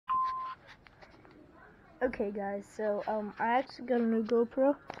Okay guys, so I actually got a new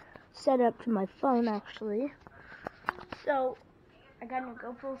GoPro set up to my phone actually. So I got a new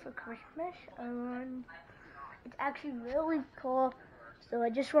GoPro for Christmas and it's actually really cool. So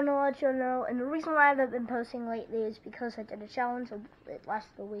I just want to let you know, and the reason why I haven't been posting lately is because I did a challenge, so it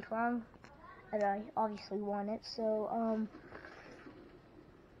lasted a week long, and I obviously won it. So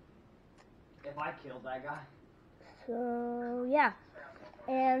if I killed that guy. So yeah,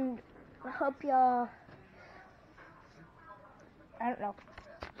 and I hope y'all. I don't know.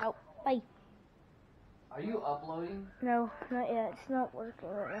 Oh, bye. Are you uploading? No, not yet. It's not working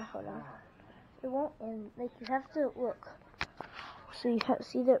right now. Hold on. It won't end. Like, you have to look. So you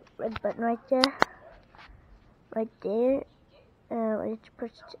see the red button right there? Right there. I just press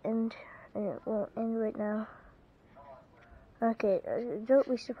it to end, and it won't end right now. Okay, don't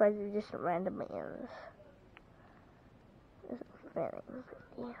be surprised if it just randomly ends. It's very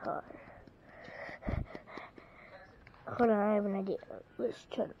pretty hard. Hold on, I have an idea. Let's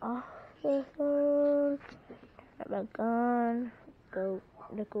turn off the phone. Turn back on. Go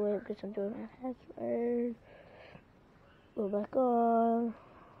look away because I'm doing my password. Go back on.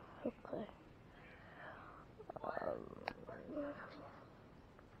 Okay.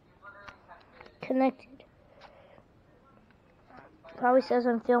 Connected. Probably says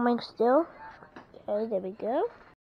I'm filming still. Okay, there we go.